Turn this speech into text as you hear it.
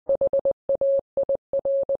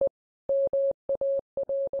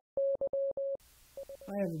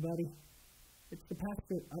Hi, everybody. It's the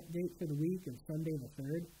pastor update for the week of Sunday the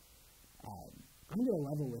 3rd. I'm going to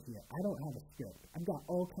level with you. I don't have a script. I've got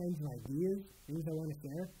all kinds of ideas, things I want to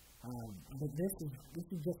share, but this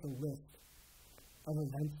is just a list of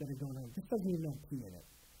events that are going on. It just doesn't even have T in it.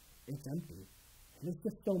 It's empty. There's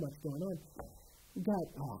just so much going on. We've got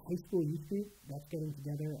high school youth group that's getting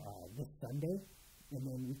together this Sunday, and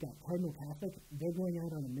then we've got Cardinal Catholic. They're going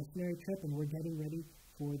out on a missionary trip, and we're getting ready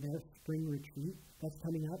for their spring retreat that's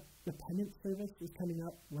coming up. The penance service is coming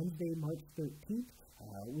up Wednesday, March 13th.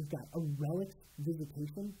 We've got a relics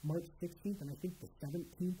visitation March 16th, and I think the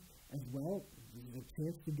 17th as well. There's a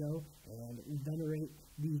chance to go and venerate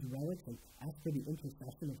these relics and ask for the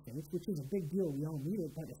intercession of saints, which is a big deal. We all need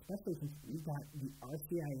it, but especially since we've got the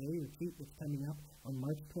RCIA retreat that's coming up on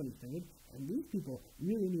March 23rd, and these people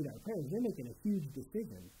really need our prayers. They're making a huge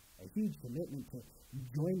decision, a huge commitment to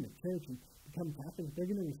join the church and become Catholics. They're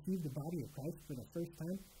going to receive the body of Christ for the first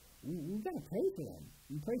time. We've got to pray for them.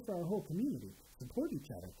 We pray for our whole community. Support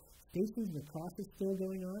each other. Stations of the Cross is still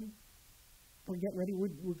going on. We're getting ready.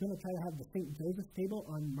 We're going to try to have the St. Joseph's table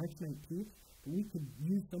on March 19th. But we could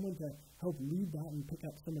use someone to help lead that and pick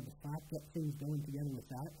up some of the slack, get things going together with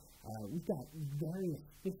that. We've got various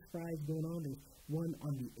fish fries going on. There's one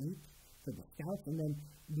on the 8th for the Scouts, and then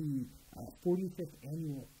the 45th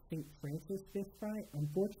annual St. Francis Fish Fry.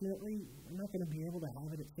 Unfortunately, we're not going to be able to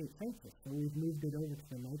have it at St. Francis, so we've moved it over to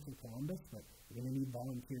the Knights of Columbus, but we're going to need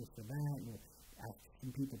volunteers for that, and we'll ask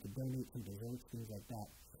some people to donate some desserts, things like that.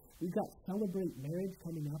 We've got Celebrate Marriage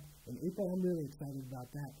coming up in April. I'm really excited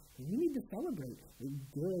about that. We need to celebrate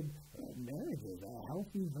good marriages,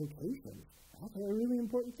 healthy vocations. That's a really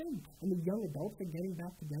important thing. And the young adults are getting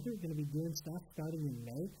back together. We're going to be doing stuff starting in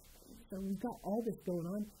May. So we've got all this going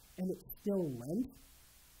on, and it's still Lent.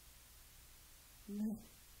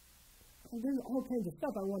 There's all kinds of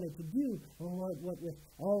stuff I wanted to do. What with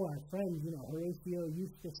all our friends, Horatio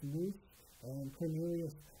Eustace Moose and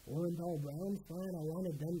Cornelius Orendahl Brown, fine, I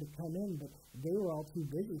wanted them to come in, but they were all too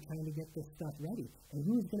busy trying to get this stuff ready. And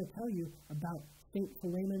who's going to tell you about St.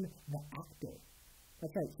 Philemon the actor?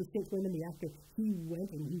 That's right, so St. Philemon the actor, he went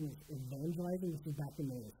and he was evangelizing. This was back in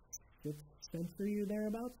the 6th century or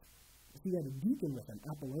thereabouts. He had a deacon with him,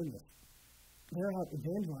 Apollonius. They're out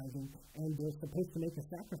evangelizing, and they're supposed to make a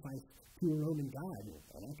sacrifice to a Roman god. Well,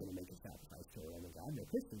 they're not going to make a sacrifice to a Roman god.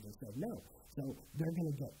 They're Christians. They said no. So they're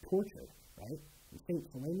going to get tortured, right? And St.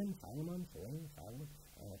 Philemon,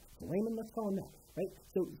 let's call him that, right?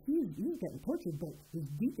 So he's getting tortured, but his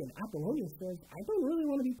deacon, Apollonius, says, I don't really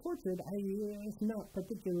want to be tortured. It's not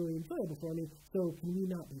particularly enjoyable for me, so can you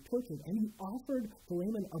not be tortured? And he offered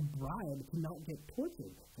Philemon a bribe to not get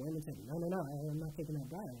tortured. Philemon said, no, I'm not taking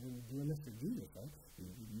that bribe. I'm doing this for Jesus, right?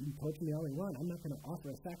 You can torture me all you want. I'm not going to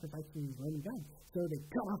offer a sacrifice to these Roman gods. So they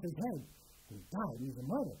cut off his head. He died. He was a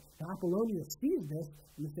martyr. Now Apollonius sees this,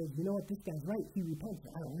 and he says, you know what, this guy's right. He repents.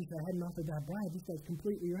 I wish I hadn't offered that bribe. This guy's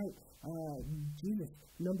completely right. Jesus,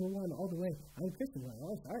 number one, all the way. I'm a Christian. Like,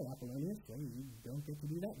 oh, sorry, Apollonius. Well, you don't get to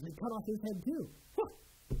do that. They cut off his head, too.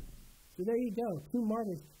 So there you go. 2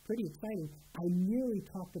 martyrs. Pretty exciting. I nearly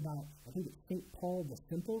talked about, I think it's St. Paul the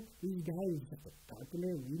Simple. This guy who's just a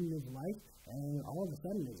carpenter leading his life, and all of a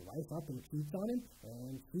sudden his wife up and cheats on him,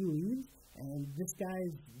 and he leaves, and this guy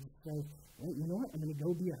says, well, you know what, I'm going to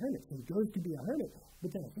go be a hermit. So he goes to be a hermit, but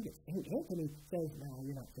then I think it's St. Anthony says, no,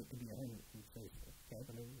 you're not fit to be a hermit. He says, okay,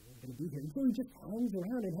 but I'm going to be here. And so he just hangs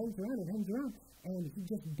around, and he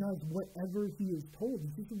just does whatever he is told.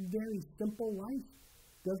 It's just a very simple life.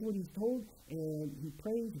 Does what he's told, and he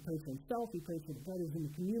prays for himself, he prays for the brothers in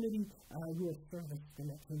the community who are service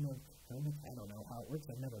connection of hermits. I don't know how it works.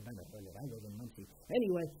 I've never been a hermit. I live in Muncie.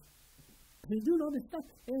 Anyway, he's doing all this stuff,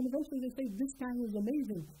 and eventually they say, this guy is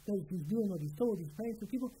amazing because he's doing what he's told, he's praying for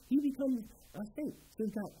people. He becomes a saint. So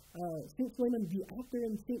we've got St. Philemon the actor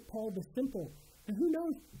and St. Paul the Simple. And who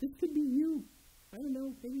knows? This could be you. I don't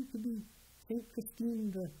know. Maybe it could be St.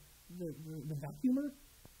 Christine the vacuumer.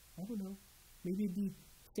 I don't know. Maybe it'd be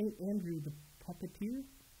St. Andrew the puppeteer.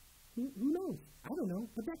 Who knows? I don't know.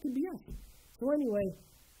 But that could be us. So anyway,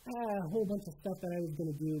 a whole bunch of stuff that I was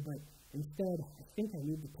going to do, but instead, I think I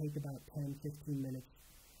need to take about 10, 15 minutes.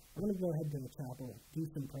 I'm going to go ahead to the chapel, do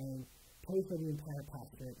some praying, pray for the entire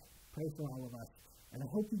pastorate, pray for all of us, and I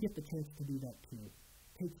hope you get the chance to do that too.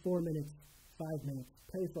 Take 4 minutes, 5 minutes,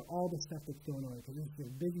 pray for all the stuff that's going on, because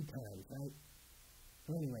it's busy times, right?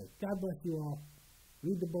 So anyway, God bless you all.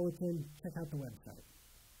 Read the bulletin, check out the website.